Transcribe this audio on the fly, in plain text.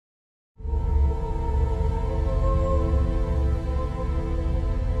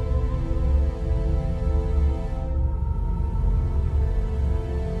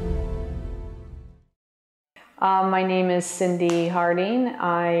My name is Cindy Harding.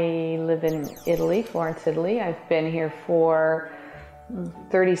 I live in Italy, Florence, Italy. I've been here for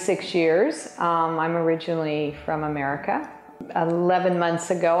 36 years. I'm originally from America. 11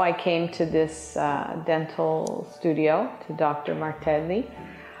 months ago, I came to this dental studio, to Dr. Martelli,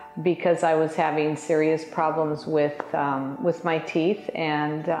 because I was having serious problems with my teeth,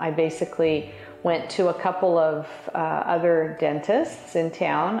 and I basically went to a couple of other dentists in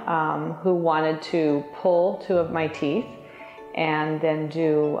town who wanted to pull 2 of my teeth and then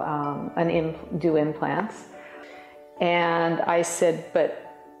do implants. And I said, but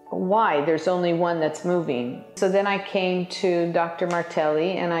why? There's only one that's moving. So then I came to Dr.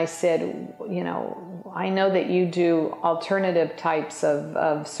 Martelli and I said, you know, I know that you do alternative types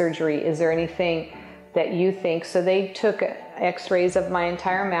of surgery. Is there anything that you think? So they took x-rays of my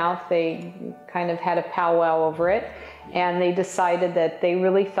entire mouth. They kind of had a powwow over it, and they decided that they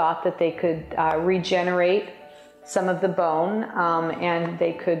really thought that they could regenerate some of the bone and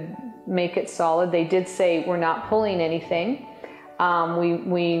they could make it solid. They did say, we're not pulling anything.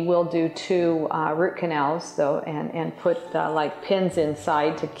 We will do 2 root canals though, and put like pins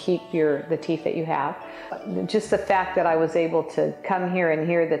inside to keep the teeth that you have. Just the fact that I was able to come here and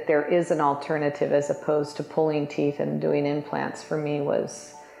hear that there is an alternative as opposed to pulling teeth and doing implants, for me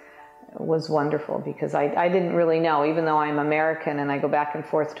was wonderful, because I didn't really know. Even though I'm American and I go back and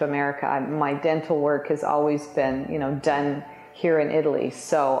forth to America, my dental work has always been, you know, done here in Italy.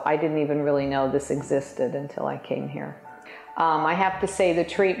 So I didn't even really know this existed until I came here. I have to say the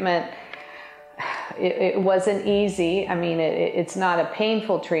treatment, it wasn't easy. I mean, it's not a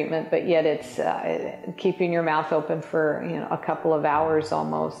painful treatment, but yet it's keeping your mouth open for, you know, a couple of hours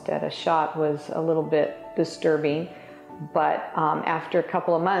almost at a shot was a little bit disturbing. But after a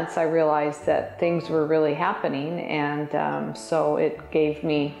couple of months, I realized that things were really happening, and so it gave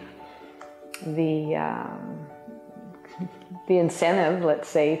me the incentive, let's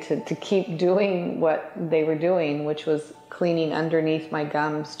say, to keep doing what they were doing, which was cleaning underneath my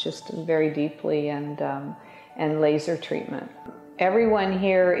gums just very deeply, and laser treatment. Everyone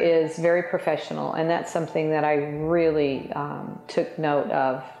here is very professional, and that's something that I really took note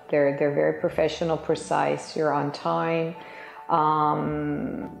of. They're very professional, precise, you're on time.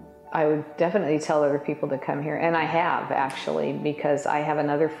 I would definitely tell other people to come here, and I have actually, because I have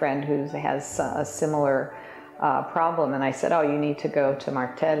another friend who has a similar problem, and I said, oh, you need to go to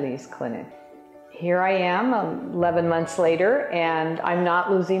Martelli's clinic. Here I am 11 months later, and I'm not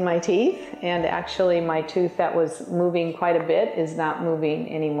losing my teeth, and actually my tooth that was moving quite a bit is not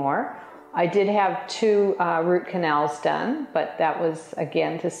moving anymore. I did have 2 root canals done, but that was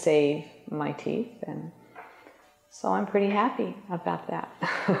again to save my teeth, and so I'm pretty happy about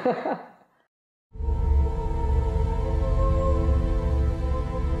that.